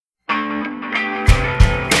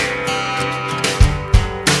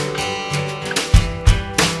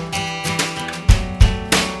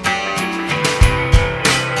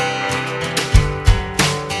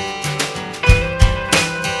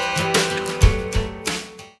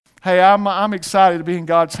Hey, I'm excited to be in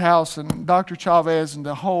God's house, and Dr. Chavez and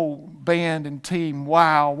the whole band and team,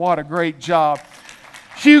 wow, what a great job.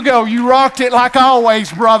 Hugo, you rocked it like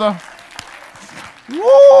always, brother.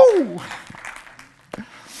 Woo!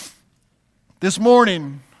 This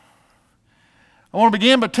morning, I want to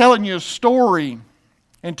begin by telling you a story.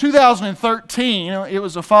 In 2013, it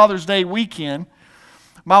was a Father's Day weekend.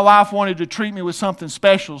 My wife wanted to treat me with something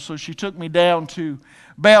special, so she took me down to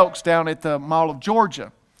Belk's down at the Mall of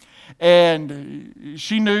Georgia. And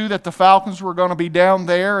she knew that the Falcons were going to be down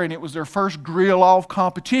there, and it was their first grill-off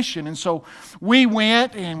competition. And so we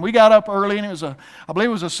went, and we got up early, and I believe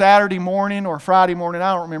it was a Saturday morning or Friday morning.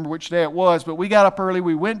 I don't remember which day it was, but we got up early.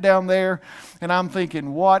 We went down there, and I'm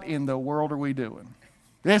thinking, what in the world are we doing?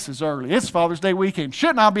 This is early. It's Father's Day weekend.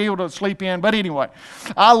 Shouldn't I be able to sleep in? But anyway,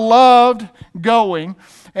 I loved going,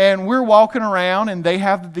 and we're walking around, and they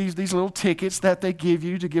have these little tickets that they give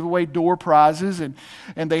you to give away door prizes, and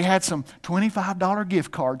they had some $25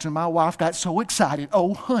 gift cards, and my wife got so excited.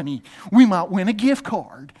 Oh, honey, we might win a gift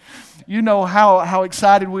card. You know how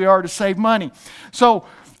excited we are to save money. So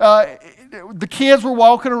the kids were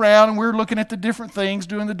walking around, and we were looking at the different things,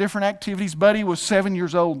 doing the different activities. Buddy was 7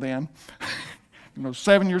 years old then.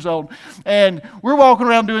 7 years old. And we're walking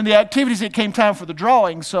around doing the activities. It came time for the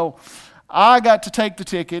drawing. So I got to take the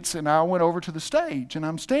tickets, and I went over to the stage. And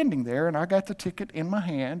I'm standing there, and I got the ticket in my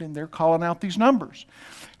hand, and they're calling out these numbers.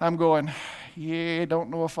 I'm going, yeah, don't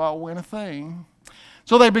know if I'll win a thing.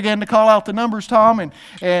 So they began to call out the numbers, Tom,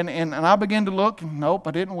 and I began to look. Nope,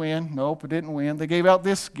 I didn't win. Nope, I didn't win. They gave out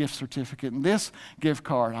this gift certificate and this gift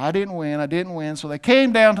card. I didn't win. So they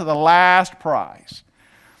came down to the last prize.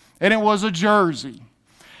 And it was a jersey.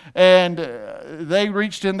 And they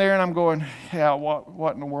reached in there, and I'm going, yeah,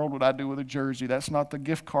 what in the world would I do with a jersey? That's not the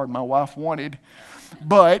gift card my wife wanted.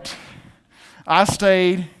 But I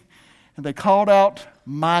stayed, and they called out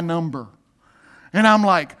my number. And I'm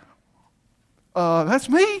like, that's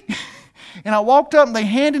me? And I walked up, and they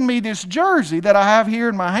handed me this jersey that I have here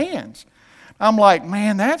in my hands. I'm like,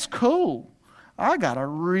 man, that's cool. I got a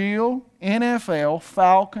real NFL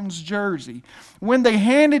Falcons jersey. When they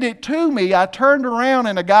handed it to me, I turned around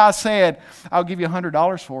and a guy said, I'll give you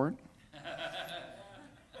 $100 for it.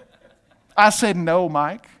 I said, no,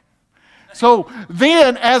 Mike. So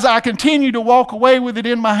then, as I continued to walk away with it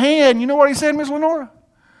in my hand, you know what he said, Miss Lenora?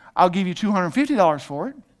 I'll give you $250 for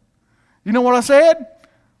it. You know what I said?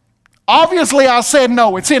 Obviously, I said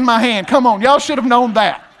no. It's in my hand. Come on, y'all should have known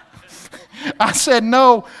that. I said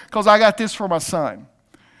no because I got this for my son.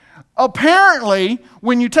 Apparently,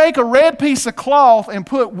 when you take a red piece of cloth and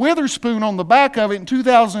put Witherspoon on the back of it in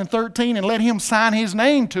 2013 and let him sign his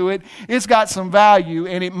name to it, it's got some value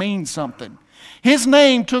and it means something. His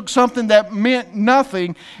name took something that meant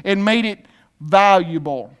nothing and made it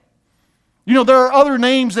valuable. You know, there are other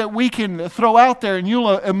names that we can throw out there and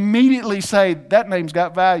you'll immediately say, that name's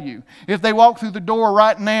got value. If they walk through the door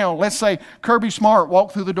right now, let's say Kirby Smart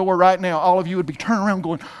walked through the door right now, all of you would be turning around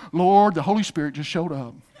going, Lord, the Holy Spirit just showed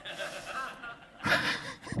up.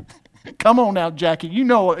 Come on now, Jackie. You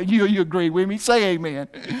know, you agree with me. Say amen.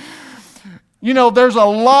 You know, there's a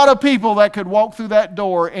lot of people that could walk through that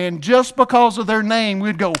door, and just because of their name,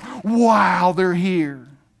 we'd go, wow, they're here.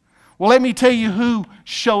 Well, let me tell you who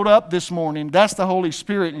showed up this morning. That's the Holy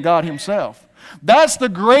Spirit and God Himself. That's the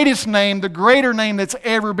greatest name, the greater name that's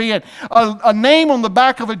ever been. A name on the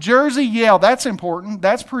back of a jersey, yeah, that's important.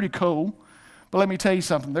 That's pretty cool. But let me tell you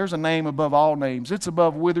something. There's a name above all names. It's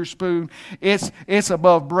above Witherspoon. It's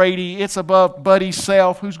above Brady. It's above Buddy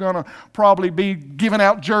Self, who's going to probably be giving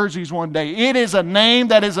out jerseys one day. It is a name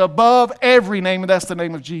that is above every name, and that's the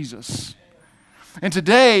name of Jesus. And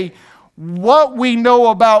today, what we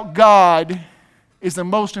know about God is the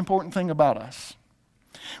most important thing about us.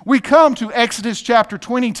 We come to Exodus chapter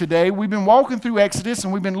 20 today. We've been walking through Exodus,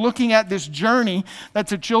 and we've been looking at this journey that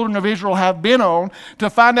the children of Israel have been on to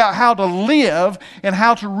find out how to live and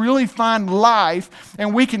how to really find life.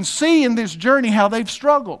 And we can see in this journey how they've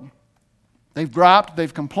struggled. They've dropped,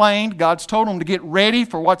 they've complained. God's told them to get ready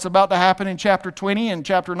for what's about to happen in chapter 20 and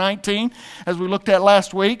chapter 19, as we looked at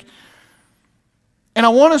last week. And I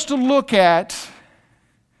want us to look at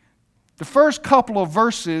the first couple of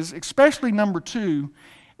verses, especially number 2,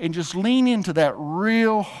 and just lean into that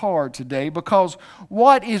real hard today, because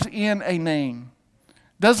what is in a name?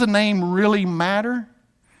 Does a name really matter?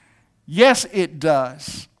 Yes, it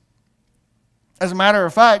does. As a matter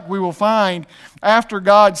of fact, we will find after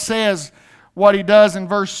God says what He does in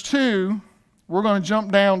verse 2, we're going to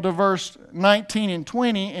jump down to verse 19 and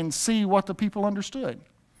 20 and see what the people understood.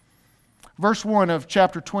 Verse 1 of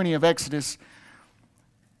chapter 20 of Exodus.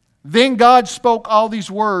 Then God spoke all these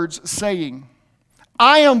words, saying,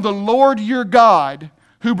 I am the Lord your God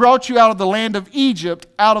who brought you out of the land of Egypt,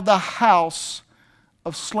 out of the house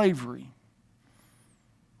of slavery.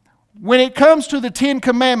 When it comes to the Ten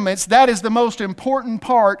Commandments, that is the most important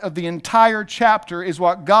part of the entire chapter, is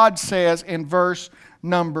what God says in verse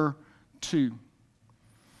number 2.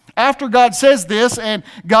 After God says this and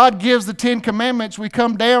God gives the Ten Commandments, we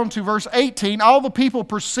come down to verse 18. All the people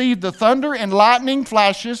perceived the thunder and lightning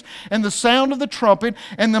flashes and the sound of the trumpet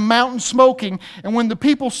and the mountain smoking. And when the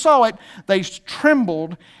people saw it, they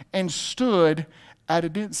trembled and stood at a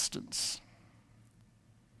distance.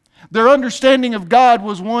 Their understanding of God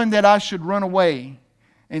was one that I should run away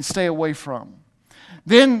and stay away from.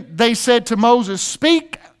 Then they said to Moses,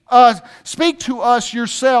 Speak to us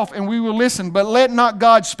yourself, and we will listen, but let not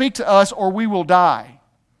God speak to us, or we will die.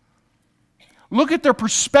 Look at their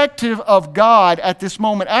perspective of God at this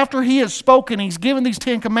moment. After He has spoken, He's given these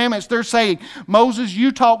 10 commandments, they're saying, Moses,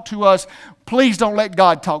 you talk to us. Please don't let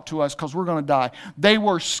God talk to us, because we're going to die. They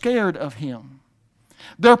were scared of Him.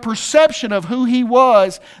 Their perception of who He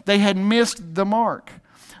was, they had missed the mark.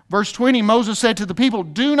 Verse 20, Moses said to the people,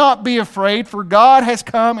 Do not be afraid, for God has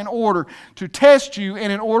come in order to test you,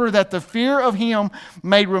 and in order that the fear of Him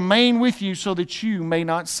may remain with you, so that you may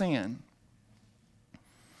not sin.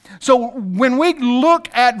 So when we look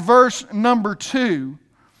at verse number 2,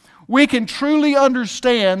 we can truly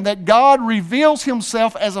understand that God reveals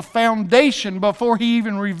Himself as a foundation before He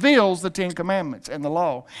even reveals the Ten Commandments and the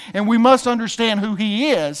law. And we must understand who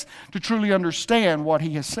He is to truly understand what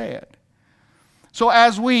He has said. So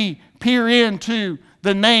as we peer into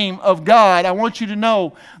the name of God, I want you to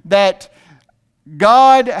know that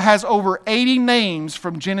God has over 80 names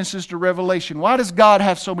from Genesis to Revelation. Why does God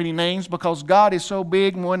have so many names? Because God is so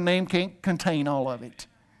big and one name can't contain all of it.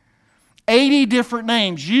 80 different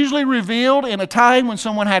names, usually revealed in a time when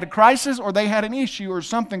someone had a crisis or they had an issue or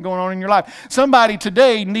something going on in your life. Somebody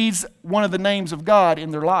today needs one of the names of God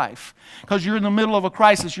in their life because you're in the middle of a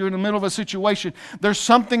crisis, you're in the middle of a situation, there's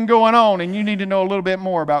something going on and you need to know a little bit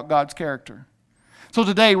more about God's character. So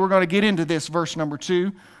today we're going to get into this verse number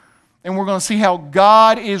 2 and we're going to see how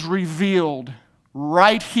God is revealed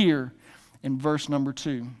right here in verse number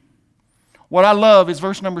 2. What I love is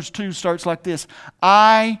verse number 2 starts like this.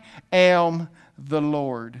 I am the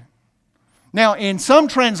Lord. Now, in some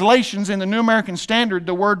translations in the New American Standard,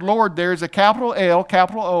 the word Lord there is a capital L,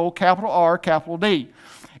 capital O, capital R, capital D.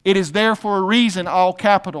 It is there for a reason, all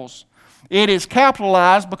capitals. It is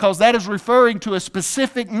capitalized because that is referring to a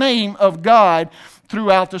specific name of God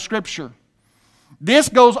throughout the Scripture. This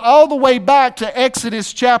goes all the way back to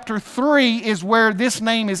Exodus chapter 3 is where this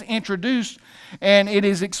name is introduced and it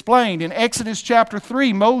is explained. In Exodus chapter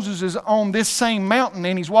 3, Moses is on this same mountain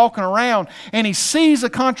and he's walking around and he sees a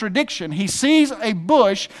contradiction. He sees a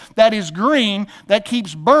bush that is green that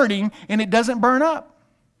keeps burning and it doesn't burn up.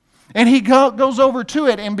 And he goes over to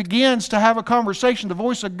it and begins to have a conversation. The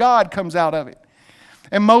voice of God comes out of it.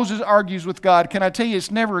 And Moses argues with God. Can I tell you,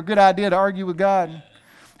 it's never a good idea to argue with God.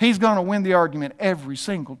 He's going to win the argument every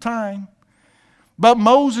single time. But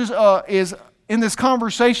Moses is in this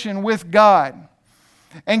conversation with God.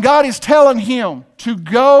 And God is telling him to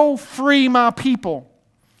go free my people.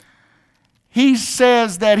 He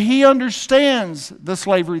says that he understands the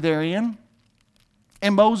slavery they're in.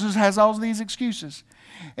 And Moses has all these excuses.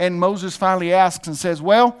 And Moses finally asks and says,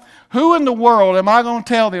 well, who in the world am I going to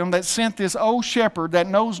tell them that sent this old shepherd that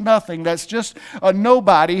knows nothing, that's just a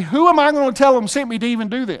nobody? Who am I going to tell them sent me to even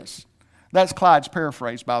do this? That's Clyde's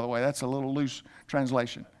paraphrase, by the way. That's a little loose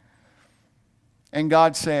translation. And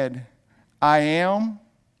God said, I am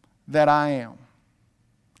that I am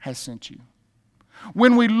has sent you.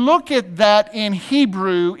 When we look at that in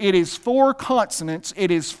Hebrew, it is 4 consonants.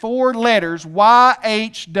 It is 4 letters,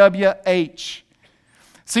 YHWH.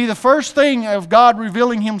 See, the first thing of God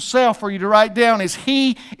revealing Himself for you to write down is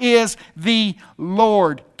He is the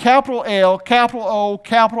Lord. Capital L, capital O,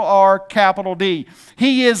 capital R, capital D.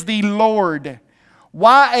 He is the Lord.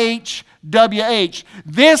 YHWH.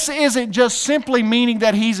 This isn't just simply meaning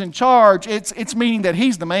that He's in charge. It's meaning that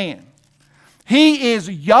He's the man. He is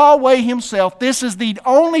Yahweh Himself. This is the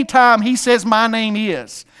only time He says, my name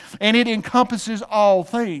is. And it encompasses all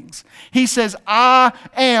things. He says, I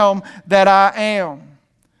am that I am.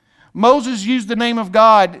 Moses used the name of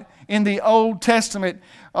God in the Old Testament,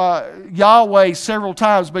 Yahweh, several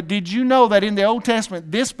times. But did you know that in the Old Testament,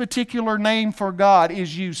 this particular name for God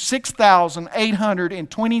is used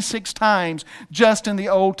 6,826 times just in the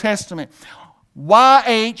Old Testament?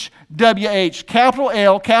 YHWH, capital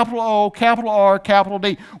L, capital O, capital R, capital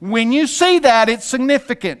D. When you see that, it's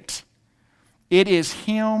significant. It is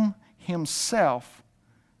Him Himself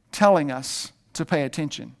telling us to pay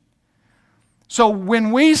attention. So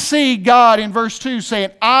when we see God in verse 2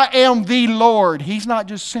 saying, I am the Lord, He's not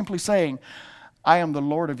just simply saying, I am the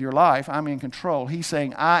Lord of your life, I'm in control. He's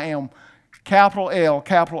saying, I am capital L,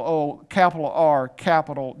 capital O, capital R,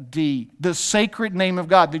 capital D, the sacred name of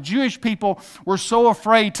God. The Jewish people were so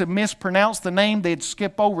afraid to mispronounce the name, they'd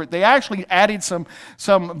skip over it. They actually added some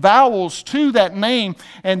vowels to that name,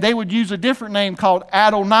 and they would use a different name called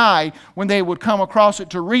Adonai. When they would come across it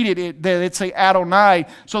to read it, they'd say Adonai,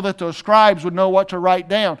 so that the scribes would know what to write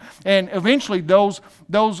down. And eventually those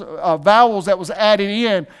vowels that was added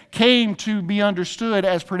in came to be understood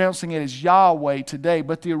as pronouncing it as Yahweh today.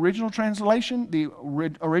 But the original translation, the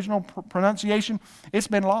original pronunciation, it's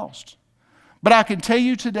been lost. But I can tell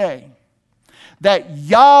you today that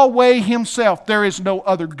Yahweh Himself, there is no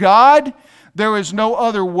other God, there is no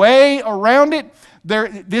other way around it.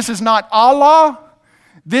 This is not Allah.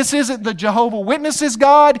 This isn't the Jehovah's Witnesses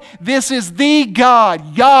God. This is the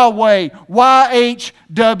God, Yahweh,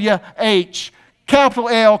 YHWH. Capital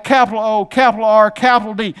L, capital O, capital R,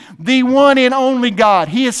 capital D. The one and only God.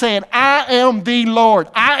 He is saying, I am the Lord.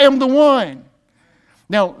 I am the one.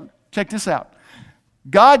 Now, check this out.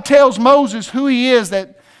 God tells Moses who He is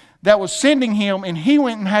that was sending him, and he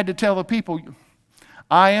went and had to tell the people,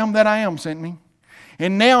 I am that I am sent me.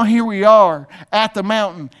 And now here we are at the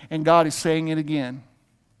mountain, and God is saying it again.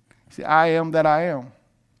 He said, I am that I am.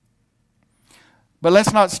 But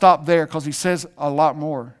let's not stop there, because He says a lot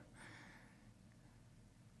more.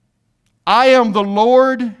 I am the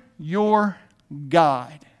Lord your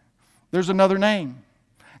God. There's another name.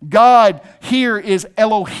 God here is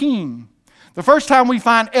Elohim. The first time we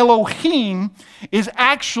find Elohim is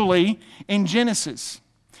actually in Genesis.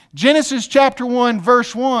 Genesis chapter 1,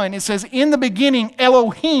 verse 1, it says, in the beginning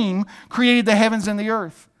Elohim created the heavens and the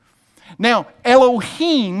earth. Now,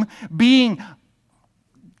 Elohim being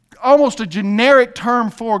almost a generic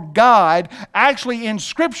term for God, actually in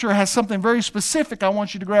Scripture has something very specific I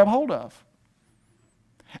want you to grab hold of.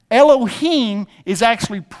 Elohim is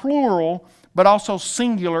actually plural, but also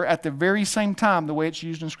singular at the very same time, the way it's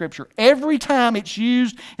used in Scripture. Every time it's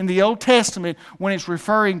used in the Old Testament, when it's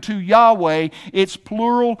referring to Yahweh, it's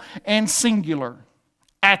plural and singular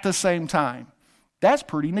at the same time. That's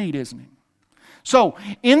pretty neat, isn't it? So,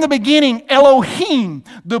 in the beginning, Elohim,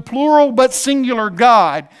 the plural but singular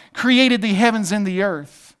God, created the heavens and the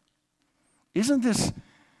earth. Isn't this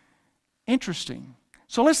interesting?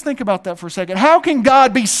 So let's think about that for a second. How can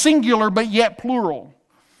God be singular but yet plural?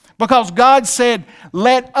 Because God said,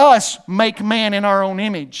 let us make man in our own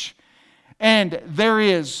image. And there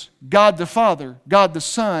is God the Father, God the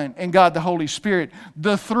Son, and God the Holy Spirit.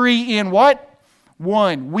 The three in what?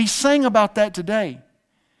 One. We sang about that today.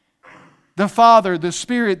 The Father, the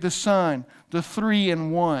Spirit, the Son, the three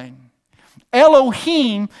in one.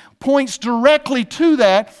 Elohim points directly to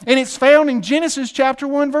that, and it's found in Genesis chapter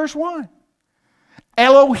 1, verse 1.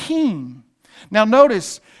 Elohim. Now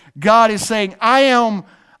notice, God is saying, I am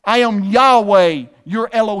Yahweh, your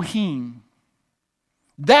Elohim.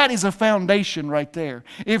 That is a foundation right there.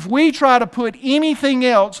 If we try to put anything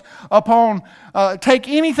else upon, take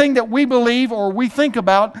anything that we believe or we think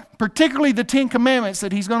about, particularly the Ten Commandments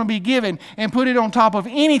that He's going to be given, and put it on top of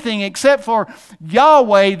anything except for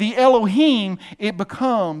Yahweh, the Elohim, it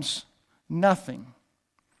becomes nothing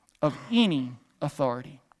of any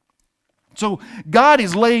authority. So God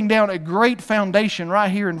is laying down a great foundation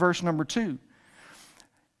right here in verse number 2.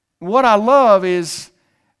 What I love is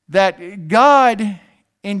that God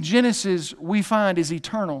in Genesis we find is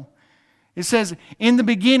eternal. It says, in the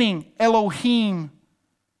beginning Elohim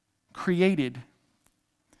created.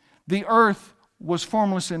 The earth was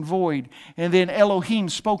formless and void. And then Elohim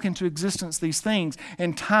spoke into existence these things,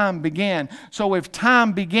 and time began. So if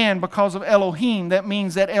time began because of Elohim, that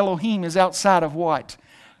means that Elohim is outside of what?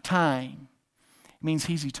 Time. It means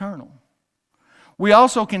He's eternal. We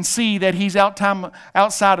also can see that He's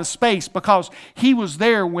outside of space, because He was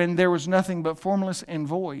there when there was nothing but formless and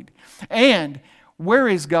void. And where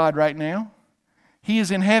is God right now? He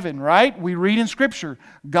is in heaven, right? We read in Scripture,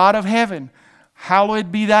 God of heaven,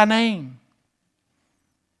 hallowed be Thy name.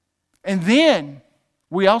 And then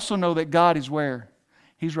we also know that God is where?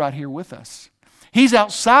 He's right here with us. He's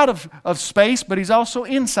outside of space, but He's also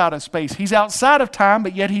inside of space. He's outside of time,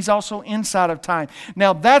 but yet He's also inside of time.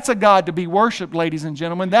 Now that's a God to be worshiped, ladies and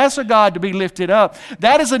gentlemen. That's a God to be lifted up.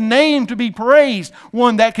 That is a name to be praised,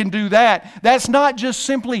 one that can do that. That's not just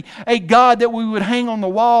simply a God that we would hang on the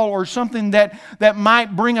wall or something that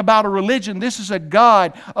might bring about a religion. This is a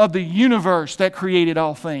God of the universe that created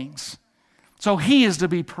all things. So He is to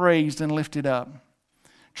be praised and lifted up.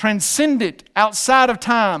 Transcendent, outside of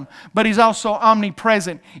time, but He's also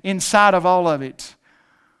omnipresent inside of all of it.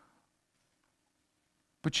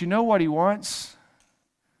 But you know what He wants?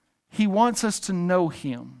 He wants us to know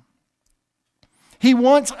Him. He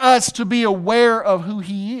wants us to be aware of who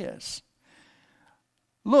He is.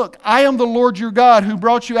 Look, I am the Lord your God who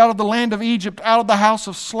brought you out of the land of Egypt, out of the house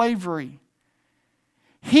of slavery.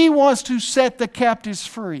 He wants to set the captives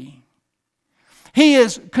free. He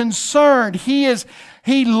is concerned. He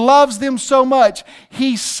loves them so much.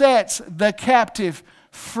 He sets the captive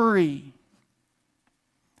free.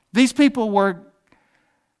 These people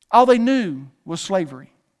all they knew was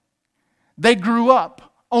slavery. They grew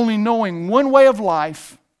up only knowing one way of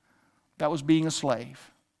life, that was being a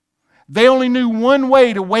slave. They only knew one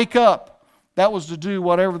way to wake up, that was to do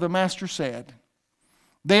whatever the master said.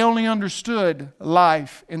 They only understood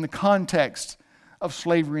life in the context of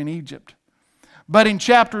slavery in Egypt. But in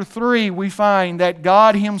chapter 3, we find that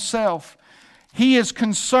God Himself, He is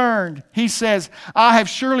concerned. He says, I have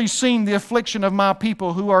surely seen the affliction of my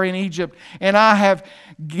people who are in Egypt, and I have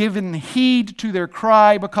given heed to their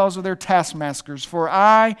cry because of their taskmasters, for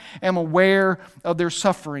I am aware of their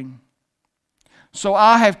suffering. So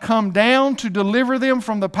I have come down to deliver them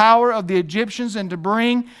from the power of the Egyptians and to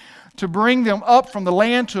bring them up from the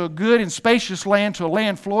land to a good and spacious land, to a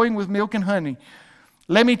land flowing with milk and honey.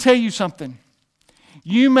 Let me tell you something.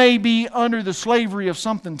 You may be under the slavery of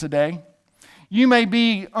something today. You may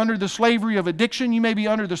be under the slavery of addiction. You may be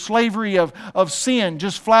under the slavery of sin,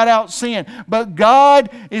 just flat out sin. But God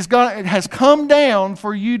has come down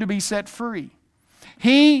for you to be set free.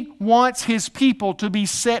 He wants His people to be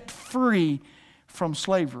set free from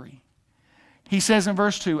slavery. He says in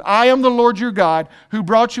verse 2, I am the Lord your God who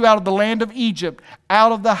brought you out of the land of Egypt,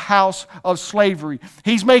 out of the house of slavery.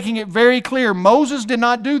 He's making it very clear. Moses did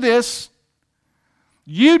not do this.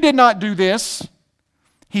 You did not do this.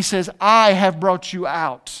 He says, I have brought you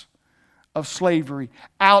out of slavery,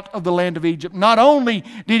 out of the land of Egypt. Not only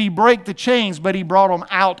did He break the chains, but He brought them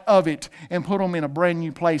out of it and put them in a brand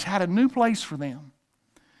new place, had a new place for them.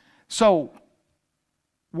 So,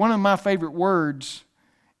 one of my favorite words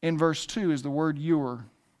in verse 2 is the word your.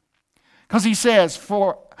 Because He says,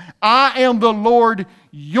 for I am the Lord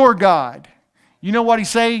your God. You know what He's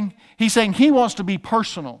saying? He's saying He wants to be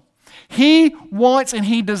personal. He wants and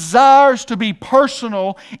He desires to be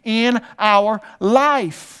personal in our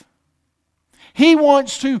life. He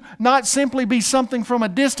wants to not simply be something from a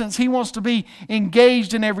distance. He wants to be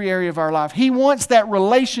engaged in every area of our life. He wants that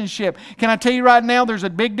relationship. Can I tell you right now, there's a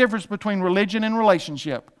big difference between religion and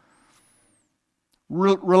relationship.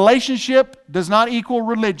 Relationship does not equal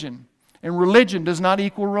religion, and religion does not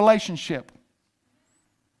equal relationship.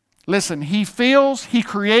 Listen, He feels, He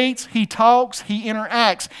creates, He talks, He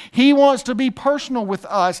interacts. He wants to be personal with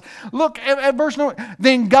us. Look at verse 9.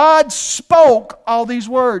 Then God spoke all these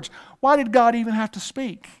words. Why did God even have to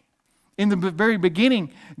speak? In the very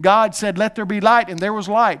beginning, God said, let there be light, and there was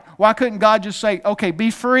light. Why couldn't God just say, okay, be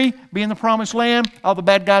free, be in the promised land, all the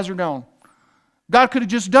bad guys are gone? God could have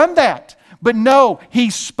just done that. But no, He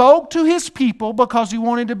spoke to His people because He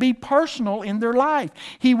wanted to be personal in their life.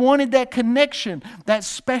 He wanted that connection, that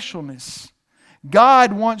specialness.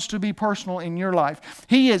 God wants to be personal in your life.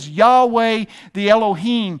 He is Yahweh, the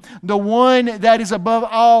Elohim, the one that is above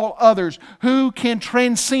all others, who can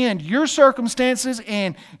transcend your circumstances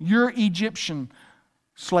and your Egyptian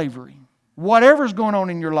slavery. Whatever's going on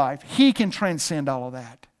in your life, He can transcend all of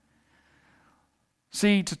that.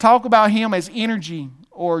 See, to talk about Him as energy,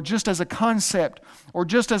 or just as a concept, or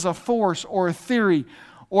just as a force, or a theory,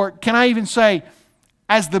 or can I even say,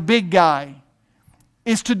 as the big guy,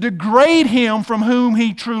 is to degrade Him from whom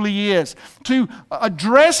He truly is. To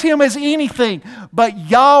address Him as anything. But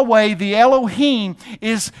Yahweh, the Elohim,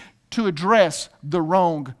 is to address the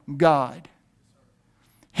wrong God.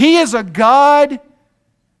 He is a God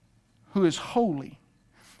who is holy.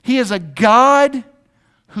 He is a God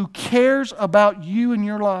who cares about you and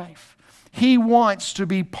your life. He wants to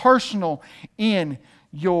be personal in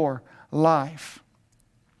your life.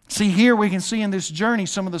 See, here we can see in this journey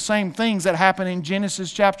some of the same things that happen in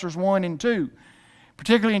Genesis chapters 1 and 2,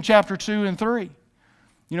 particularly in chapter 2 and 3.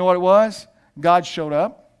 You know what it was? God showed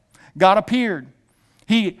up. God appeared.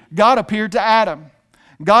 God appeared to Adam.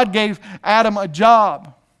 God gave Adam a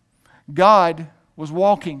job. God was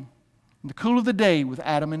walking in the cool of the day with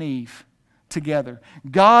Adam and Eve together.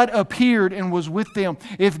 God appeared and was with them.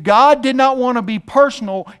 If God did not want to be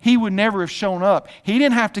personal, He would never have shown up. He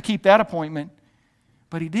didn't have to keep that appointment.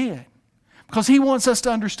 But He did. Because He wants us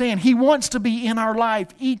to understand. He wants to be in our life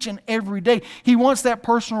each and every day. He wants that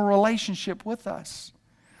personal relationship with us.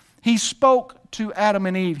 He spoke to Adam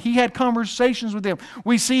and Eve. He had conversations with them.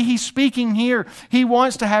 We see He's speaking here. He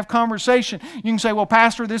wants to have conversation. You can say, well,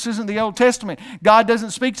 Pastor, this isn't the Old Testament. God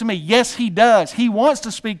doesn't speak to me. Yes, He does. He wants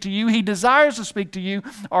to speak to you. He desires to speak to you.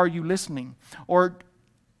 Are you listening? Or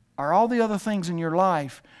are all the other things in your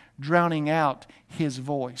life drowning out His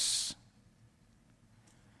voice?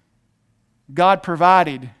 God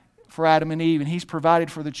provided for Adam and Eve, and He's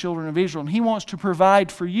provided for the children of Israel. And He wants to provide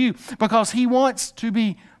for you because He wants to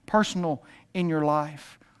be personal in your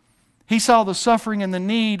life. He saw the suffering and the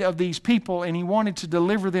need of these people, and He wanted to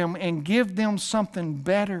deliver them and give them something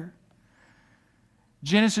better.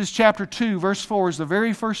 Genesis chapter 2, verse 4 is the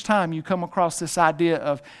very first time you come across this idea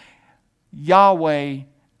of Yahweh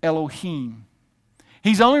Elohim.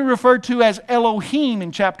 He's only referred to as Elohim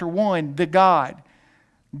in chapter 1, the God.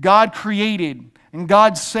 God created, and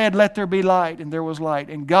God said, let there be light, and there was light.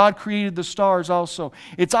 And God created the stars also.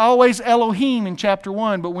 It's always Elohim in chapter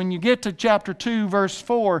 1, but when you get to chapter 2, verse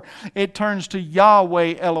 4, it turns to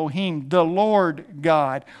Yahweh Elohim, the Lord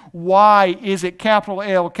God. Why is it capital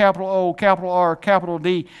L, capital O, capital R, capital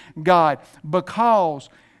D, God? Because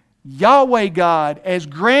Yahweh God, as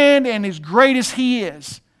grand and as great as He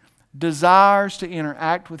is, desires to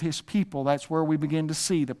interact with His people. That's where we begin to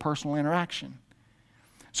see the personal interaction.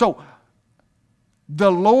 So, the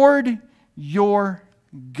Lord your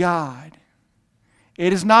God.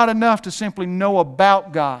 It is not enough to simply know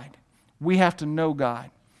about God. We have to know God.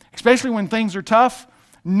 Especially when things are tough.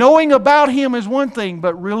 Knowing about Him is one thing,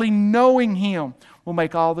 but really knowing Him will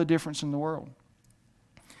make all the difference in the world.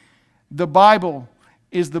 The Bible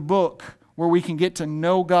is the book where we can get to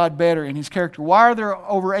know God better and His character. Why are there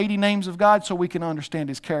over 80 names of God? So we can understand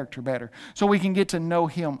His character better. So we can get to know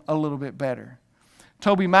Him a little bit better.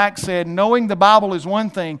 Toby Mack said, knowing the Bible is one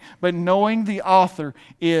thing, but knowing the author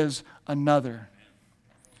is another.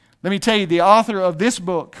 Let me tell you, the author of this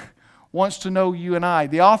book wants to know you and I.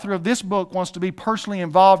 The author of this book wants to be personally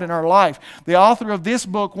involved in our life. The author of this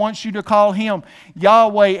book wants you to call Him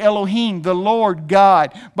Yahweh Elohim, the Lord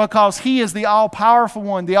God, because He is the all-powerful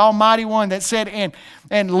one, the almighty one that said,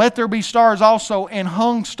 and let there be stars also, and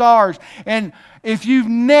hung stars. And if you've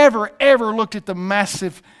never, ever looked at the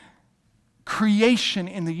massive creation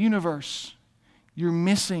in the universe, you're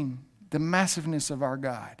missing the massiveness of our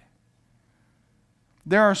God.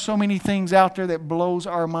 There are so many things out there that blows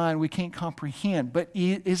our mind we can't comprehend. But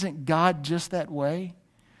isn't God just that way?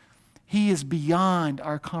 He is beyond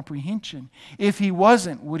our comprehension. If He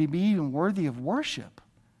wasn't, would He be even worthy of worship?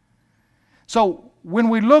 So when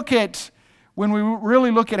we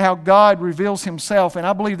really look at how God reveals Himself, and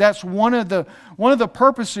I believe that's one of the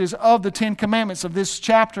purposes of the Ten Commandments of this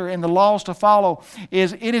chapter and the laws to follow,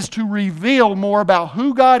 is it is to reveal more about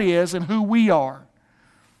who God is and who we are.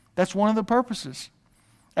 That's one of the purposes.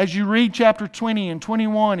 As you read chapter 20 and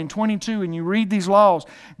 21 and 22 and you read these laws,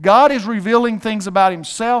 God is revealing things about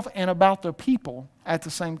Himself and about the people at the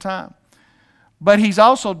same time. But He's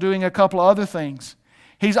also doing a couple of other things.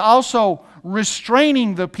 He's also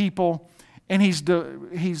restraining the people, and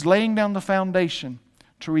He's laying down the foundation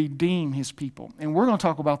to redeem His people. And we're going to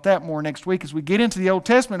talk about that more next week as we get into the Old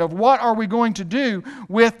Testament of what are we going to do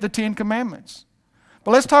with the Ten Commandments.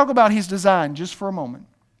 But let's talk about His design just for a moment.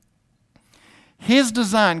 His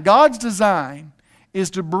design, God's design, is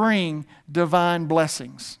to bring divine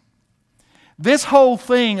blessings. This whole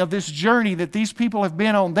thing of this journey that these people have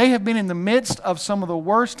been on, they have been in the midst of some of the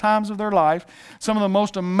worst times of their life, some of the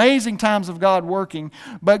most amazing times of God working,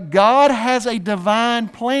 but God has a divine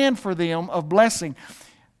plan for them of blessing.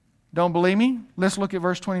 Don't believe me? Let's look at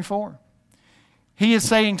verse 24. He is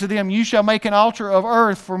saying to them, you shall make an altar of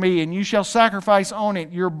earth for me, and you shall sacrifice on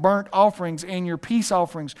it your burnt offerings and your peace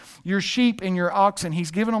offerings, your sheep and your oxen.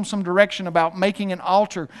 He's given them some direction about making an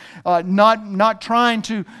altar, not trying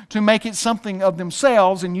to make it something of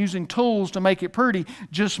themselves and using tools to make it pretty.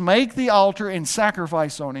 Just make the altar and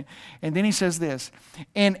sacrifice on it. And then he says this,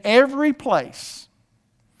 in every place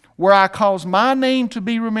where I cause my name to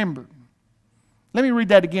be remembered. Let me read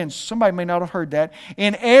that again. Somebody may not have heard that.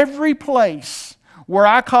 In every place where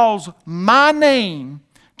I cause my name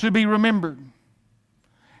to be remembered.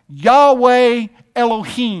 Yahweh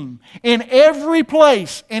Elohim. In every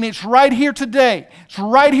place, and it's right here today. It's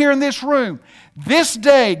right here in this room. This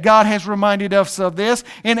day, God has reminded us of this.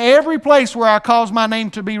 In every place where I cause my name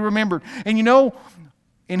to be remembered. And you know,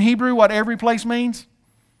 in Hebrew, what every place means?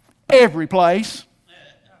 Every place.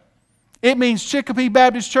 It means Chicopee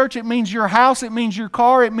Baptist Church. It means your house. It means your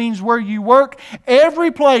car. It means where you work.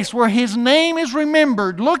 Every place where His name is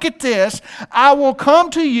remembered. Look at this. I will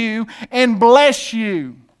come to you and bless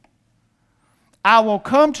you. I will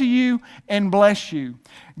come to you and bless you.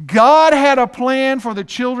 God had a plan for the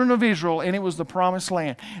children of Israel, and it was the promised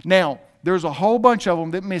land. Now, there's a whole bunch of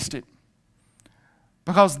them that missed it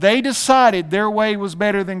because they decided their way was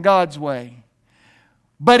better than God's way.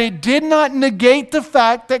 But it did not negate the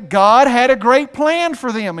fact that God had a great plan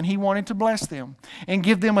for them, and He wanted to bless them and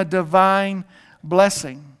give them a divine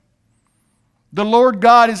blessing. The Lord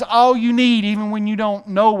God is all you need, even when you don't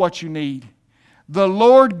know what you need. The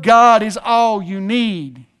Lord God is all you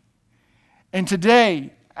need. And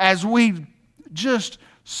today, as we just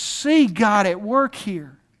see God at work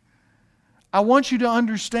here, I want you to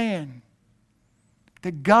understand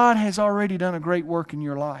that God has already done a great work in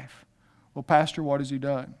your life. Well, Pastor, what has He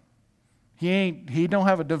done? He don't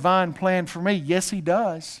have a divine plan for me. Yes, He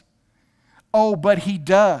does. Oh, but He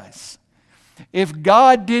does. If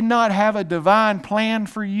God did not have a divine plan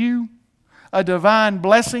for you, a divine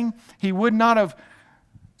blessing, He would not have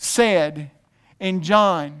said in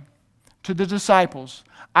John to the disciples,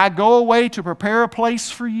 I go away to prepare a place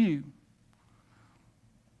for you.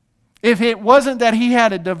 If it wasn't that He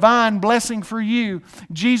had a divine blessing for you,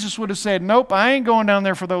 Jesus would have said, nope, I ain't going down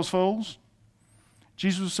there for those fools.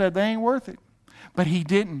 Jesus said, they ain't worth it. But He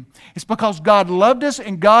didn't. It's because God loved us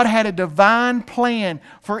and God had a divine plan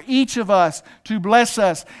for each of us to bless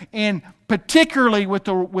us, and particularly with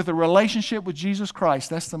a relationship with Jesus Christ.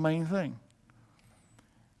 That's the main thing.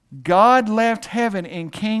 God left heaven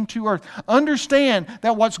and came to earth. Understand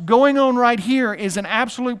that what's going on right here is an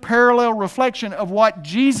absolute parallel reflection of what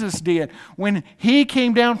Jesus did when He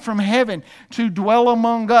came down from heaven to dwell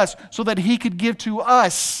among us so that He could give to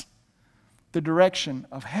us the direction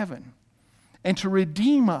of heaven and to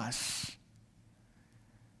redeem us.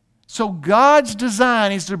 So God's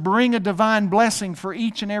design is to bring a divine blessing for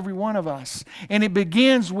each and every one of us. And it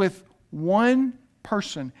begins with one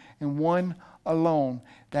person and one alone.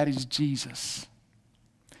 That is Jesus.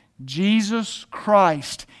 Jesus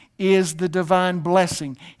Christ is the divine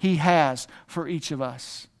blessing He has for each of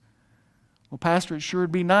us. Well, Pastor, it sure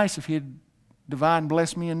would be nice if He'd divine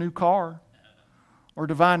bless me a new car, or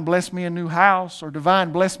divine bless me a new house, or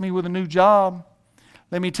divine bless me with a new job.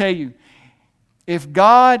 Let me tell you, if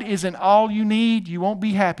God isn't all you need, you won't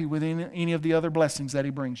be happy with any of the other blessings that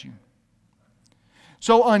He brings you.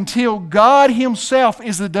 So until God Himself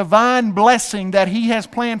is the divine blessing that He has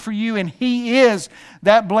planned for you, and He is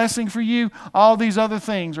that blessing for you, all these other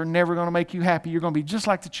things are never going to make you happy. You're going to be just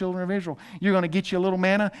like the children of Israel. You're going to get you a little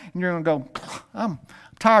manna, and you're going to go, I'm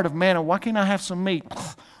tired of manna. Why can't I have some meat?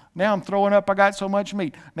 Now I'm throwing up. I got so much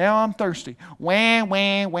meat. Now I'm thirsty. Wah,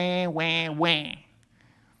 wah, wah, wah, wah.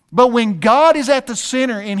 But when God is at the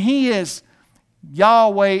center and He is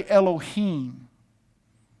Yahweh Elohim,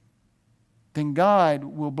 then God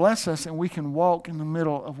will bless us and we can walk in the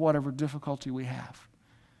middle of whatever difficulty we have.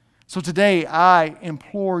 So today I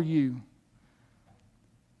implore you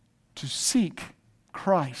to seek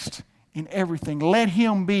Christ in everything. Let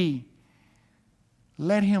Him be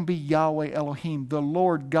Yahweh Elohim, the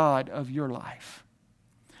Lord God of your life.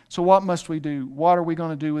 So what must we do? What are we going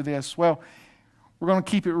to do with this? Well, we're going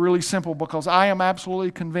to keep it really simple because I am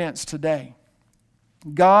absolutely convinced today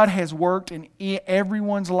God has worked in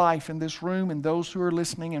everyone's life in this room and those who are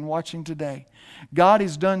listening and watching today. God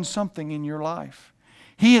has done something in your life.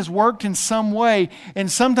 He has worked in some way,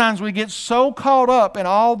 and sometimes we get so caught up in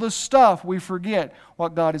all this stuff we forget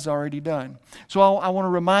what God has already done. So I want to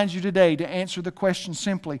remind you today to answer the question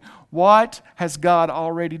simply, what has God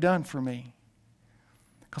already done for me?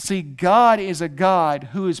 Because see, God is a God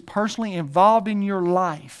who is personally involved in your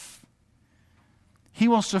life. He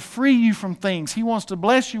wants to free you from things. He wants to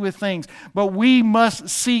bless you with things. But we must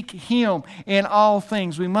seek Him in all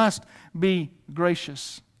things. We must be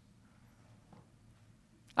gracious.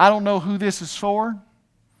 I don't know who this is for,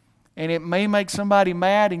 and it may make somebody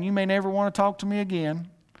mad, and you may never want to talk to me again.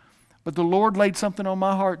 But the Lord laid something on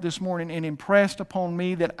my heart this morning and impressed upon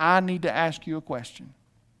me that I need to ask you a question.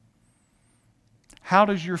 How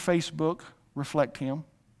does your Facebook reflect Him?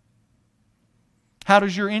 How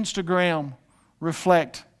does your Instagram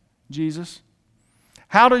reflect Jesus?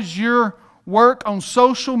 How does your work on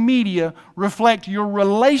social media reflect your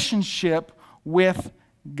relationship with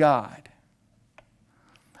God?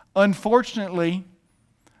 Unfortunately,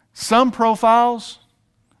 some profiles,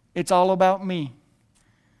 it's all about me.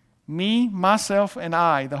 Me, myself, and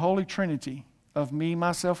I, the Holy Trinity of me,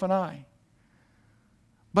 myself, and I.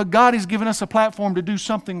 But God has given us a platform to do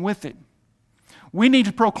something with it. We need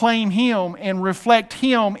to proclaim Him and reflect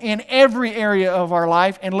Him in every area of our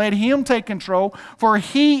life and let Him take control, for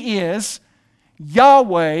He is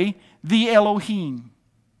Yahweh, the Elohim.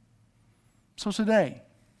 So today,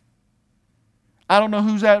 I don't know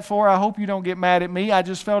who's that for. I hope you don't get mad at me. I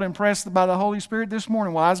just felt impressed by the Holy Spirit this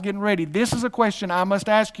morning while I was getting ready. This is a question I must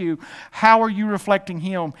ask you. How are you reflecting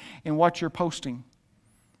Him in what you're posting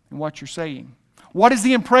and what you're saying? What is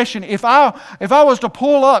the impression? If I was to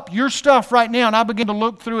pull up your stuff right now and I begin to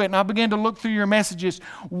look through it and I begin to look through your messages,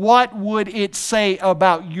 what would it say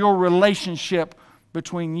about your relationship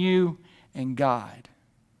between you and God?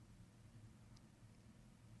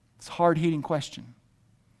 It's a hard-hitting question.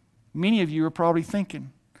 Many of you are probably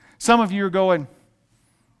thinking. Some of you are going,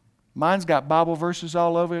 mine's got Bible verses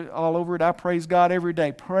all over it. I praise God every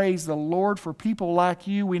day. Praise the Lord for people like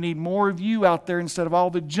you. We need more of you out there instead of all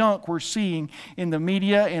the junk we're seeing in the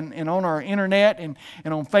media and on our internet and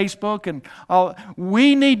on Facebook. And all.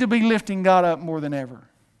 We need to be lifting God up more than ever.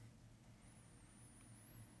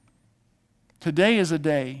 Today is a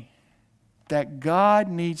day that God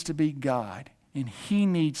needs to be God and He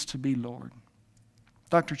needs to be Lord.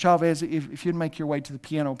 Dr. Chavez, if you'd make your way to the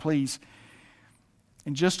piano, please.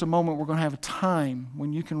 In just a moment, we're going to have a time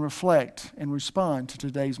when you can reflect and respond to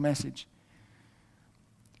today's message.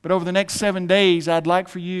 But over the next 7 days, I'd like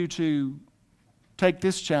for you to take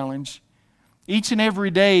this challenge. Each and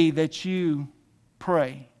every day that you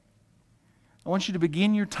pray, I want you to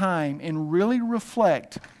begin your time and really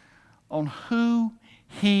reflect on who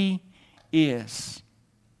He is.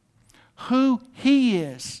 Who He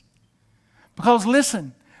is. Because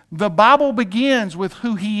listen, the Bible begins with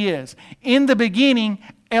who He is. In the beginning,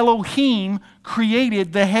 Elohim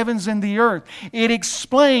created the heavens and the earth. It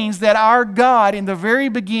explains that our God in the very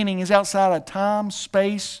beginning is outside of time,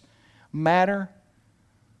 space, matter.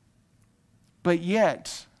 But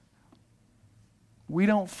yet, we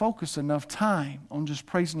don't focus enough time on just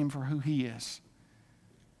praising Him for who He is.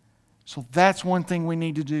 So that's one thing we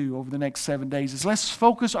need to do over the next 7 days is let's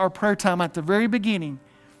focus our prayer time at the very beginning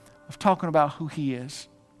of talking about who He is.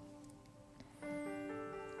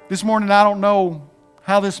 This morning, I don't know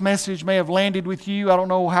how this message may have landed with you. I don't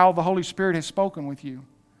know how the Holy Spirit has spoken with you.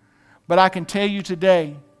 But I can tell you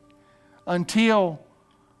today, until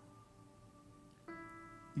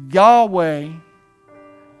Yahweh,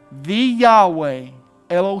 the Yahweh,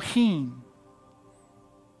 Elohim,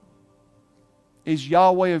 is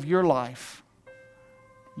Yahweh of your life,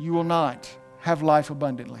 you will not have life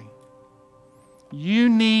abundantly. You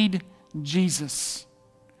need Jesus.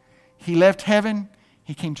 He left heaven.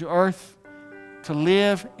 He came to earth to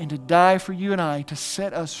live and to die for you and I, to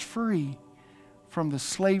set us free from the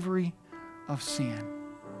slavery of sin.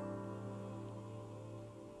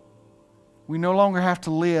 We no longer have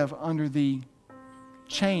to live under the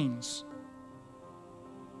chains.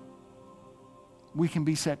 We can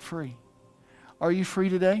be set free. Are you free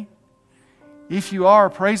today? If you are,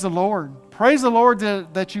 praise the Lord. Praise the Lord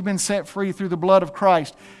that you've been set free through the blood of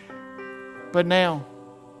Christ. But now,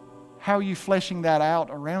 how are you fleshing that out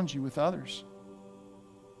around you with others?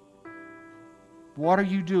 What are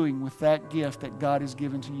you doing with that gift that God has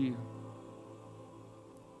given to you?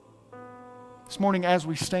 This morning as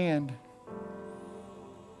we stand,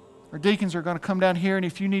 our deacons are going to come down here, and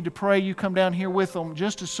if you need to pray, you come down here with them.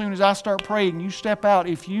 Just as soon as I start praying, you step out.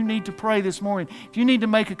 If you need to pray this morning, if you need to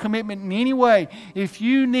make a commitment in any way, if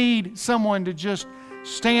you need someone to just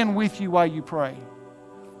stand with you while you pray,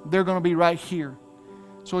 they're going to be right here.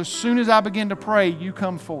 So as soon as I begin to pray, you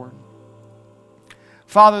come forward.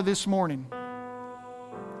 Father, this morning,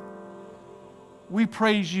 we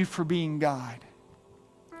praise You for being God.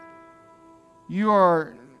 You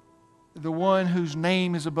are the one whose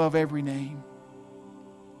name is above every name.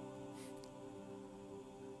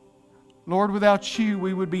 Lord, without You,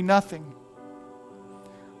 we would be nothing.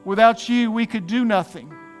 Without You, we could do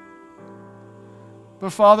nothing. But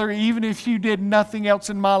Father, even if You did nothing else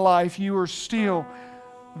in my life, You are still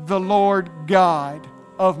the Lord God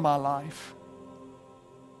of my life.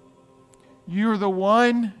 You're the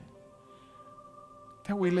one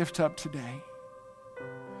that we lift up today.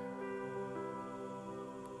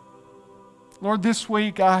 Lord, this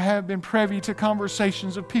week I have been privy to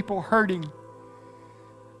conversations of people hurting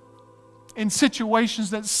in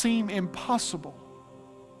situations that seem impossible.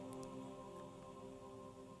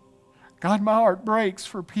 God, my heart breaks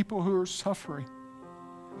for people who are suffering.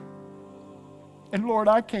 And Lord,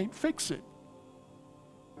 I can't fix it.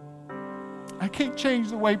 I can't change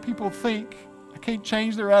the way people think. I can't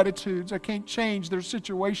change their attitudes. I can't change their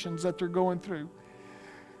situations that they're going through.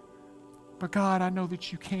 But God, I know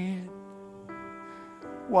that You can.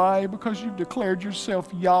 Why? Because You've declared Yourself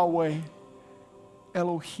Yahweh,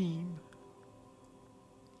 Elohim.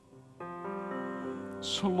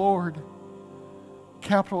 So Lord,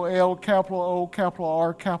 capital L, capital O, capital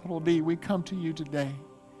R, capital D, we come to You today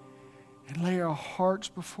and lay our hearts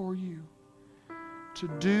before You. to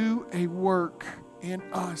do a work in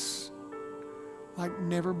us like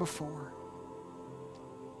never before.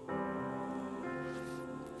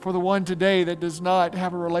 For the one today that does not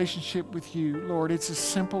have a relationship with you, Lord, it's as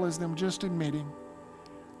simple as them just admitting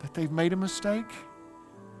that they've made a mistake,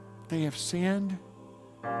 they have sinned,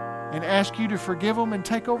 and ask you to forgive them and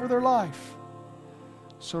take over their life.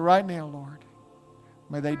 So right now, Lord,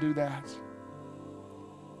 may they do that.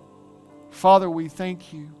 Father, we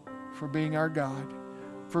thank you for being our God,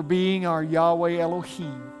 for being our Yahweh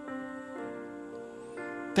Elohim.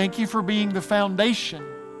 Thank you for being the foundation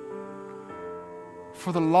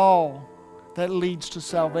for the law that leads to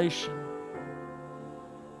salvation.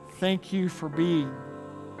 Thank you for being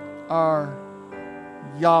our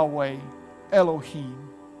Yahweh Elohim.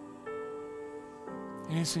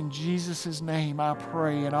 And it's in Jesus' name I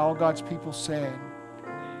pray, and all God's people said,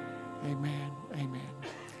 amen, amen.